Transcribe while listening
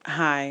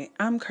Hi,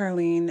 I'm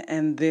Carlene,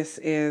 and this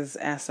is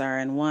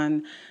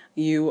SRN1.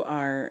 You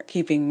are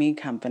keeping me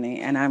company,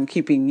 and I'm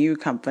keeping you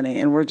company,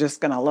 and we're just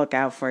going to look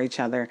out for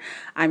each other.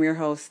 I'm your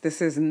host. This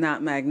is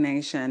Nutmeg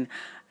Nation.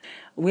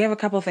 We have a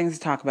couple of things to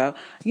talk about.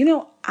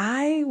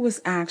 I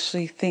was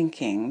actually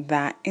thinking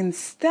that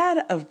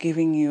instead of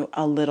giving you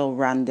a little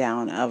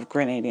rundown of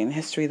Grenadian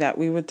history, that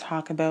we would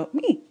talk about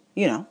me.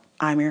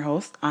 I'm your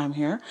host. I'm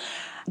here.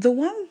 The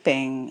one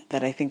thing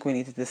that I think we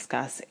need to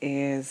discuss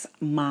is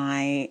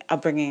my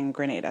upbringing in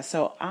Grenada.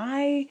 So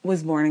I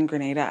was born in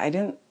Grenada. I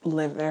didn't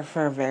live there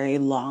for a very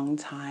long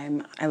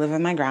time. I live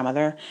with my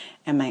grandmother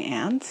and my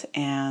aunt,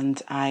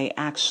 and I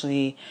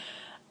actually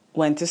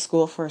went to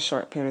school for a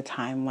short period of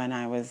time when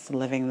I was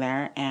living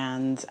there.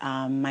 And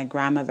my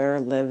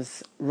grandmother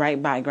lives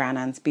right by Grand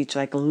Anse Beach,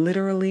 like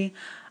literally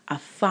a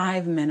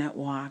 5-minute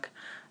walk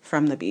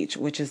from the beach,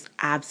 which is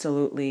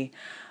absolutely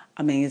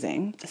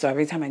amazing. So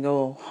every time I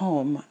go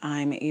home,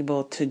 I'm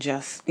able to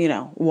just,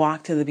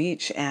 walk to the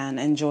beach and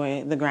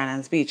enjoy the Grand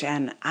Anse Beach.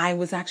 And I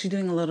was actually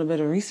doing a little bit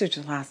of research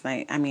last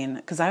night.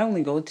 Because I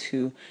only go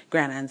to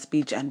Grand Anse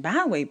Beach and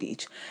Badway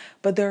Beach,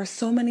 but there are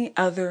so many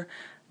other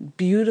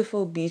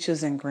beautiful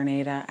beaches in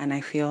Grenada, and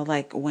I feel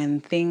like when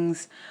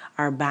things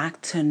are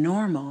back to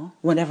normal,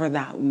 whatever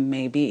that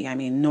may be,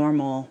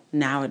 normal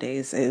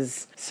nowadays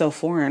is so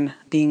foreign.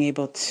 Being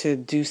able to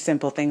do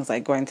simple things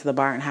like going to the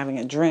bar and having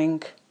a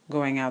drink,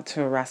 going out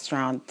to a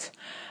restaurant,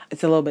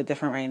 it's a little bit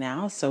different right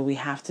now. So we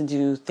have to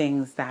do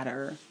things that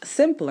are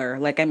simpler.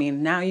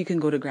 Now you can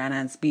go to Grand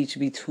Anse Beach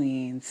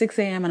between 6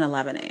 a.m. and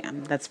 11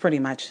 a.m. That's pretty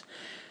much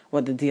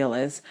what the deal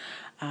is.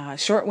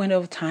 Short window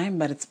of time,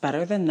 but it's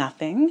better than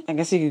nothing. I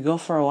guess you could go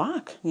for a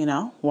walk,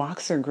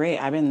 Walks are great.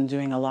 I've been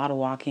doing a lot of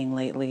walking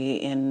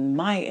lately in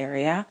my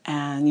area,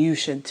 and you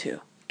should too.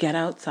 Get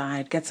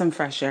outside, get some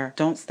fresh air.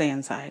 Don't stay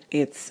inside.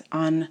 It's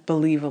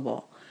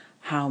unbelievable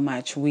how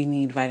much we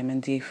need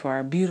vitamin D for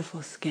our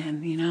beautiful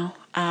skin,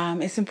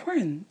 It's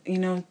important,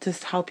 to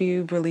help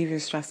you relieve your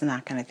stress and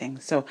that kind of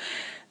thing. So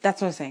that's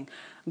what I was saying.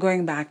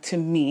 Going back to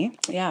me,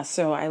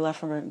 so I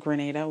left for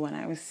Grenada when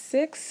I was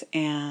 6,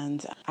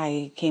 and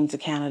I came to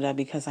Canada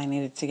because I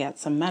needed to get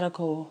some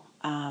medical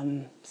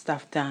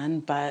stuff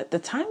done. But the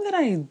time that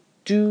I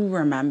do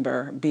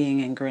remember being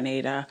in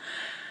Grenada,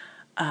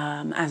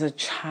 as a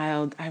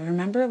child, I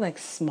remember like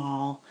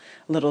small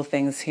little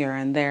things here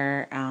and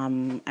there.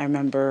 I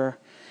remember,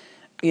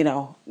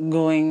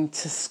 going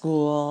to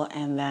school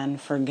and then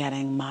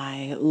forgetting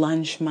my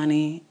lunch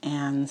money,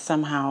 and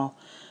somehow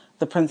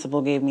the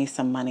principal gave me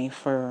some money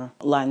for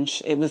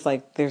lunch. It was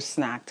like their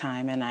snack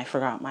time, and I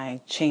forgot my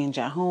change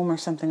at home or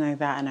something like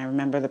that. And I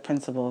remember the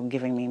principal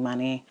giving me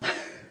money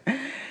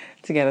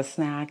to get a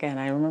snack. And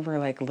I remember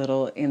like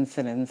little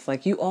incidents.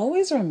 Like, you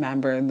always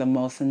remember the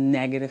most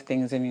negative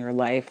things in your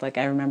life. Like,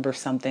 I remember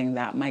something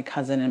that my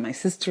cousin and my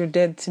sister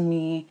did to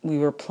me. We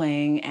were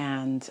playing,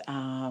 and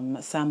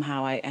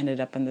somehow I ended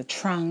up in the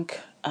trunk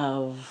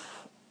of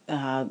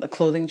a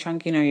clothing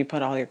trunk, you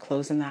put all your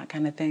clothes in, that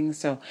kind of thing.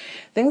 So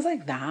things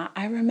like that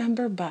I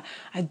remember, but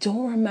I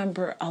don't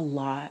remember a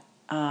lot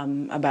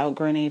about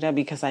Grenada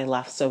because I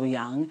left so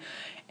young,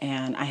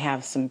 and I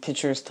have some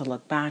pictures to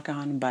look back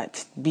on,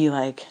 but be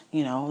like,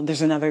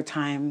 there's another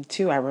time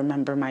too. I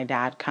remember my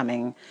dad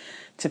coming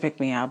to pick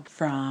me up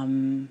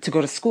to go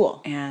to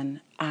school,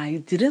 and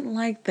I didn't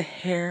like the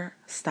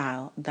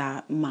hairstyle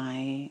that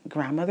my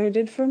grandmother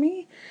did for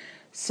me.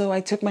 So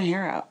I took my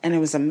hair out, and it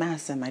was a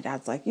mess. And my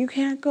dad's like, you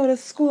can't go to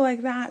school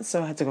like that.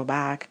 So I had to go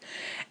back.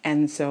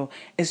 And so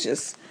it's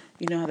just,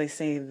 how they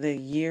say the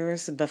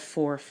years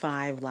before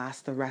 5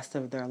 last the rest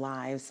of their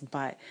lives.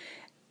 But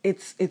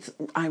it's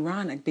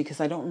ironic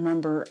because I don't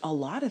remember a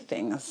lot of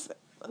things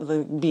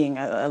being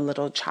a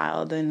little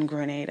child in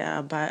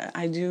Grenada, but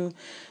I do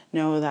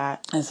know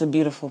that it's a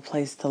beautiful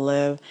place to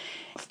live.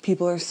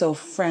 People are so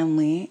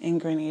friendly in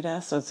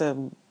Grenada, so it's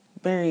a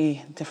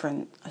very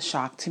different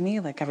shock to me.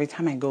 Like, every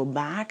time I go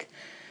back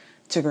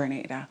to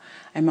Grenada,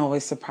 I'm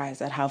always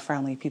surprised at how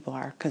friendly people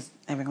are, because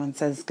everyone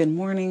says good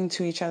morning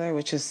to each other,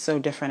 which is so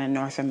different in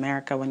North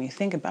America when you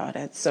think about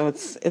it. So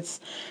it's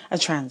a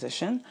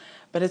transition,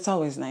 but it's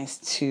always nice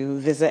to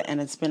visit, and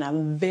it's been a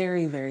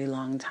very, very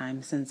long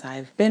time since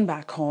I've been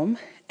back home,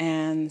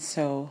 and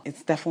so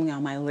it's definitely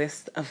on my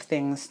list of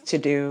things to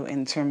do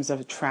in terms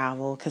of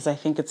travel, because I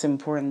think it's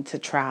important to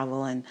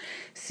travel and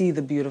see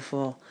the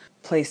beautiful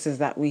places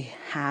that we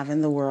have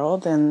in the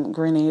world, and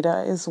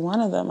Grenada is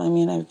one of them.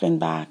 I've been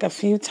back a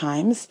few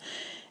times.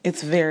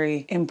 It's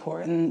very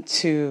important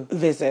to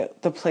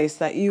visit the place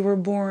that you were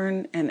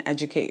born and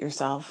educate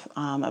yourself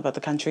about the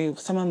country.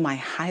 Some of my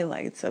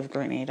highlights of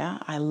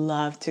Grenada,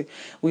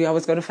 we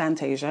always go to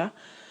Fantasia.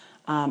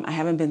 I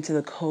haven't been to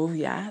the Cove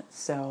yet,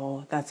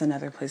 so that's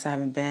another place I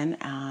haven't been.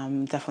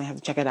 Definitely have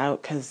to check it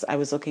out, because I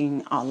was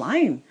looking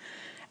online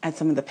at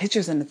some of the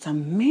pictures, and it's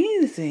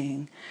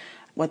amazing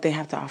what they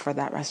have to offer at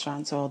that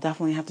restaurant. So I'll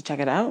definitely have to check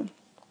it out.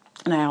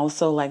 And I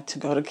also like to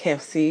go to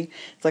KFC.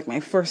 It's like my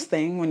first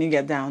thing when you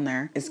get down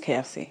there is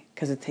KFC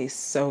because it tastes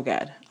so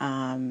good.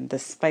 The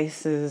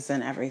spices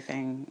and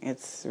everything,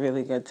 it's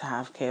really good to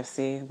have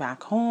KFC.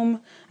 Back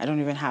home, I don't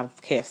even have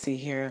KFC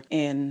here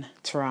in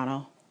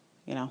Toronto.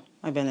 You know,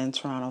 I've been in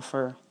Toronto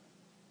for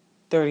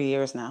 30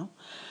 years now.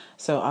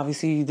 So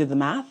obviously you did the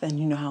math and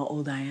you know how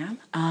old I am.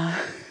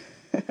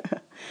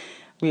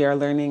 We are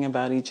learning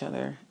about each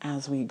other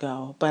as we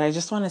go. But I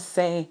just want to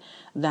say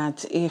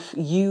that if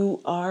you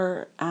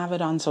are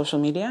avid on social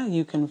media,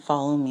 you can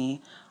follow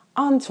me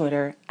on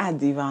Twitter at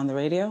Diva on the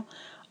Radio,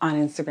 on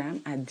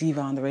Instagram at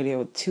Diva on the Radio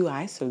with 2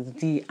 I's, so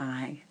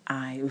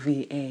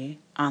DIIVA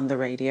on the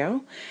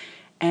radio.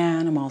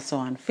 And I'm also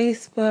on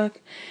Facebook,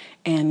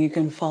 and you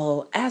can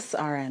follow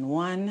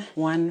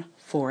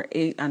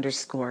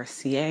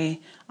SRN1148_CA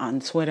on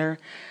Twitter.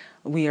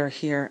 We are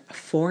here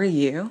for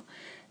you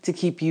to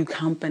keep you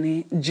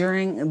company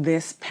during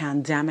this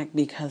pandemic,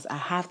 because I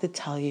have to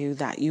tell you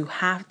that you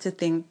have to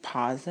think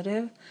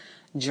positive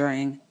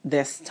during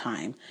this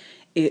time.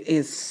 It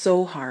is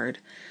so hard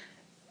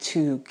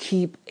to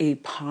keep a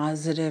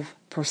positive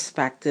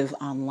perspective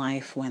on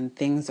life when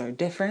things are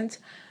different,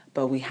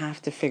 but we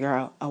have to figure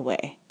out a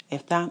way.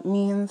 If that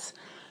means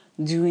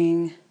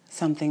doing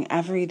something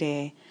every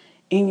day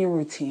in your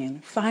routine,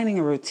 finding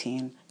a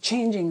routine,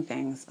 changing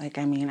things. I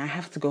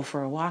have to go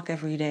for a walk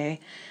every day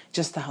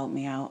just to help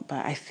me out.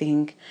 But I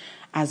think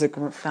as it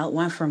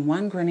went from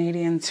one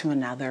Grenadian to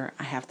another,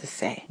 I have to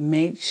say,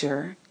 make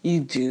sure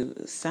you do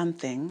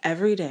something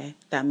every day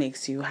that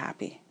makes you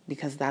happy,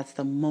 because that's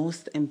the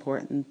most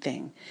important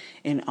thing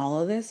in all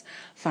of this,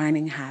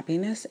 finding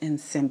happiness in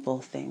simple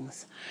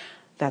things.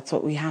 That's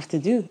what we have to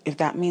do. If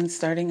that means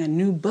starting a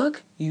new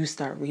book, you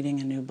start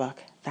reading a new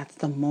book. That's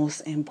the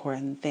most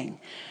important thing.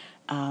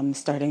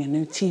 Starting a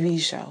new TV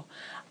show,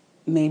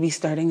 maybe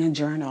starting a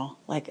journal.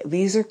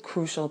 These are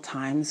crucial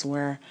times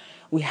where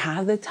we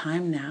have the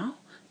time now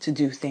to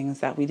do things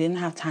that we didn't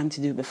have time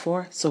to do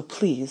before. So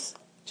please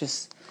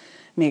just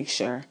make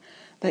sure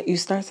that you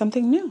start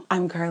something new.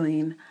 I'm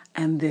Carlene,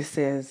 and this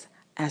is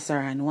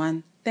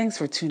SRN1. Thanks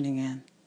for tuning in.